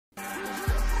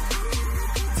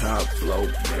top flow,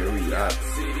 Marriott.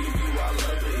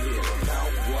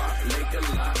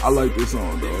 I like this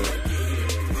song, dog.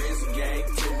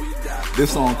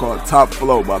 This song called Top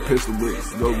Flow by Pistol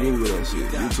Bricks. Go Google that shit.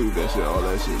 YouTube that shit, all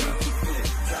that shit, man.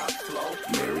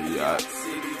 Marriott.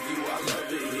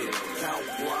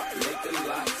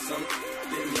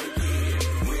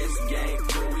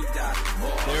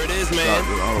 There it is, man.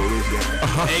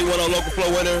 A1 local flow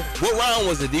winner. What round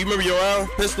was it? Do you remember your round,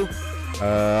 Pistol?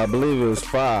 I believe it was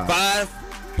 5. 5.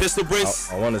 Pistol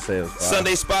Bricks. I want to say it was 5.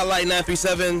 Sunday Spotlight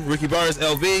 937. Ricky Burns,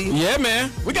 LV. Yeah,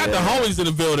 man. We got the homies in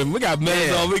the building. We got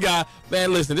Menzo. We got,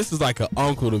 man, listen, this is like an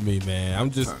uncle to me, man. I'm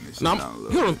just,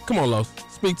 come on, Los.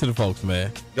 Speak to the folks,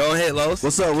 man. Go ahead, Los.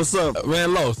 What's up? What's up?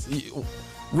 Man, Los,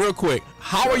 real quick,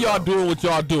 how are y'all doing what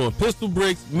y'all doing? Pistol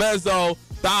Bricks, Menzo,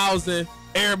 1000,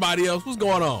 everybody else. What's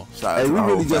going on? Hey, we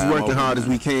really just working hard as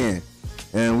we can.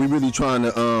 And we really trying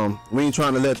to, we ain't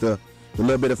trying to let the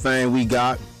little bit of fame we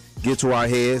got get to our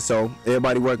head. So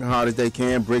everybody working hard as they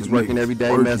can. Bricks working every day.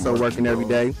 Menzo working every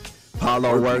day.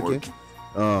 Paulo working.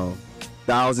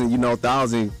 1000, you know,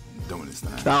 1000 doing this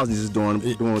thing. 1000 is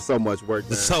doing so much work.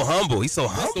 He's so humble. He's so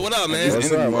humble. So what up, man?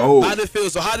 What's up, man? How did it feel?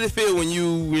 So how did it feel when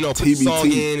you put the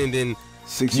song in and then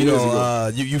 6 years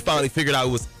ago. you finally figured out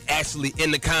it was actually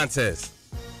in the contest?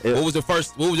 What was your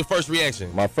first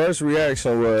reaction? My first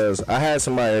reaction was I had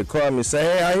somebody call me and say,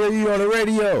 "Hey, I hear you on the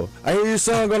radio. I hear your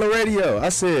song on the radio." I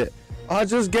said, I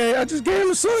just gave him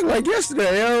a song like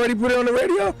yesterday. I already put it on the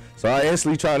radio. So I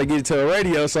instantly trying to get it to the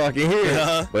radio so I can hear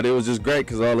it. But it was just great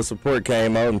because all the support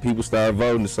came out and people started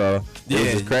voting. So it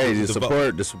was just crazy.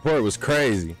 The support was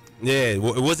crazy. Yeah,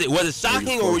 was it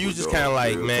shocking or were you just kind of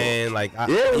like, man, like? Yeah,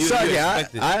 it was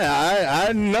shocking.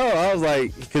 I know. I was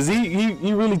like, because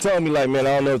he really told me like, man,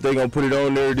 I don't know if they gonna put it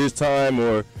on there this time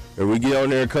or we get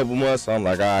on there a couple months. So I'm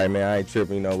like, all right, man, I ain't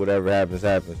tripping. You know, whatever happens,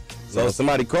 happens. So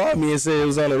somebody called me and said it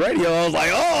was on the radio. I was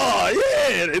like, oh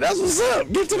yeah, that's what's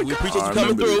up. Get to the. We appreciate you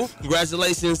coming through.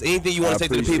 Congratulations. Anything you want to say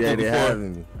to the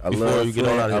people before you get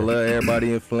on out of here? I love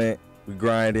everybody in Flint. We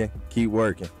grinding, keep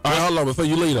working. All right, hold on. Before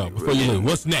you leave,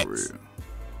 what's next?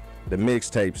 The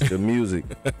mixtapes, the music.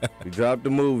 We dropped the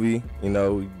movie. You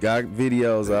know, we got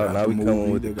videos out. Now we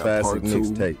coming with the classic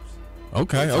mixtapes.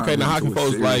 Okay. Now how can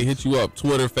folks like hit you up?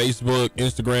 Twitter, Facebook,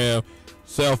 Instagram,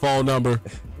 cell phone number.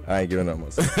 I ain't giving up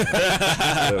myself.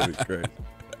 That would be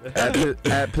crazy.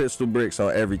 At Pistol Bricks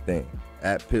on everything.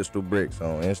 At Pistol Bricks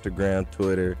on Instagram,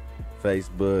 Twitter,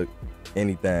 Facebook,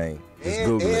 anything.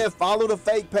 And follow the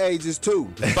fake pages too.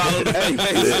 Follow the fake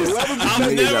pages.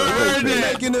 I've never heard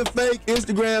that. Making the fake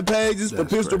Instagram pages for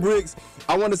Pistol Bricks.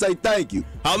 I want to say thank you.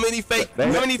 How many fake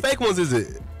ones is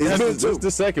it? It's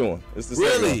the second one. It's the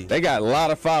second one. They got a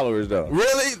lot of followers though.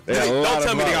 Really? Don't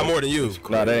tell me they got more than you.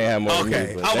 No, they ain't have more than me.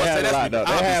 Okay, I want to say that's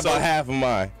they have about half of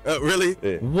mine. Really?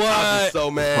 Yeah. What? I'll be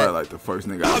so mad. Probably like the first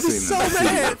nigga I seen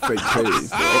that fake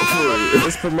page.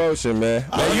 It's promotion, man.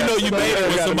 You know you made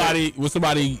it when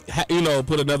somebody you know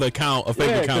put another account, a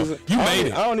fake account. You made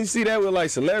it. I only see that with like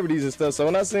celebrities and stuff. So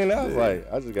when I seen that, I was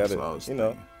like, I just got to, you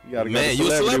know. You gotta man, you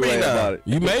a celebrity now.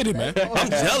 You made it, man.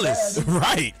 I'm jealous.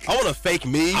 Right. I want to fake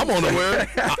me. I'm on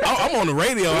the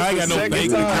radio. I ain't got no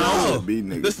fake account.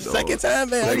 This is the second time,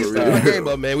 man. I need to step my game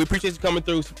up, man. We appreciate you coming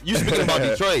through. You speaking about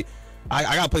Detroit.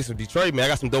 I got to play some Detroit, man. I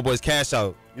got some Doughboys Cash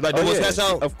Out. You like Doughboys Cash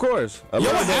Out? Of course. What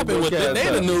happened with that? They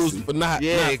in the news, but not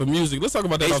for music. Let's talk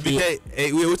about that. HBK.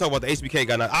 Hey, we talk about the HBK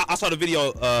guy now. I saw the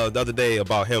video the other day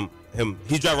about him.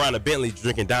 He's driving around a Bentley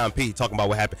drinking Don P, talking about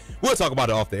what happened. We'll talk about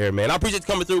it off the air, man. I appreciate you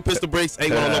coming through. Pistol Bricks,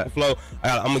 A1 on Local Flow.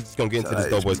 I'm just going to get into this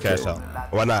Doughboys Cash Out.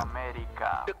 Why not?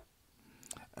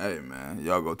 Hey, man.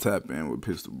 Y'all go tap in with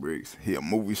Pistol Bricks. He a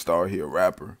movie star. He a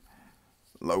rapper.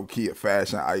 Low-key a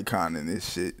fashion icon in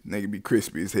this shit. Nigga be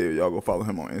crispy as hell. Y'all go follow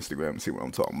him on Instagram and see what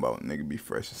I'm talking about. Nigga be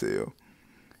fresh as hell.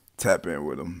 Tap in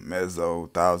with him. Menzo,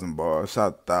 1000 bars.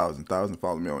 Shout out 1000. 1000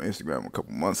 followed me on Instagram a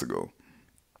couple months ago.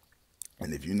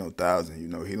 And if you know 1000, you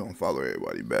know he don't follow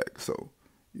everybody back. So,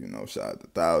 you know, shout out to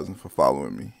 1000 for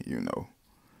following me. You know,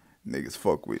 niggas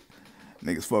fuck with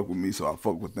me, so I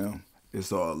fuck with them.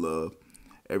 It's all love.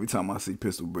 Every time I see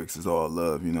Pistol Bricks, it's all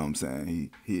love. You know what I'm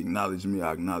saying? He acknowledged me,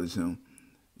 I acknowledge him.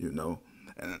 You know,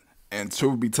 and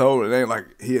truth be told, it ain't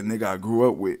like he a nigga I grew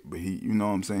up with, but he, you know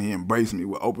what I'm saying, he embraced me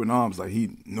with open arms, like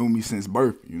he knew me since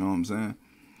birth, you know what I'm saying?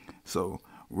 So,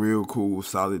 real cool,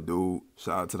 solid dude.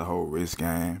 Shout out to the whole Risk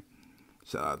gang.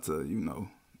 Shout out to, you know,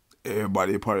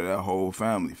 everybody a part of that whole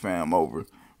family, fam over,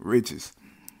 Riches.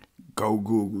 Go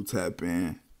Google, tap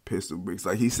in, Pistol Bricks.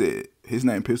 Like he said, his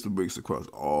name Pistol Bricks across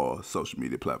all social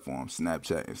media platforms,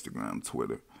 Snapchat, Instagram,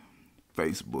 Twitter,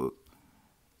 Facebook.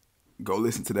 Go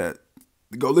listen to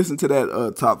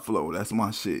that Top Flow. That's my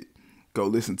shit. Go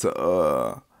listen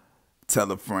to Tell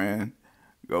a Friend.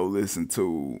 Go listen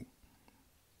to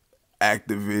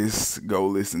Activists. Go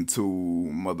listen to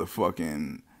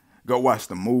motherfucking. Go watch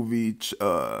the movie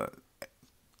A10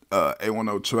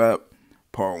 Trap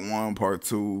Part 1, Part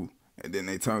 2, and then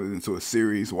they turned it into a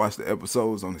series. Watch the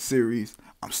episodes on the series.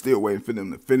 I'm still waiting for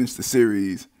them to finish the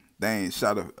series. They ain't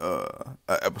shot a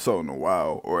episode in a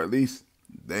while, or at least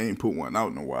they ain't put one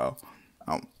out in a while.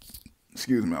 I'm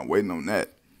waiting on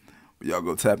that. But y'all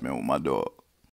go tap in with my dog.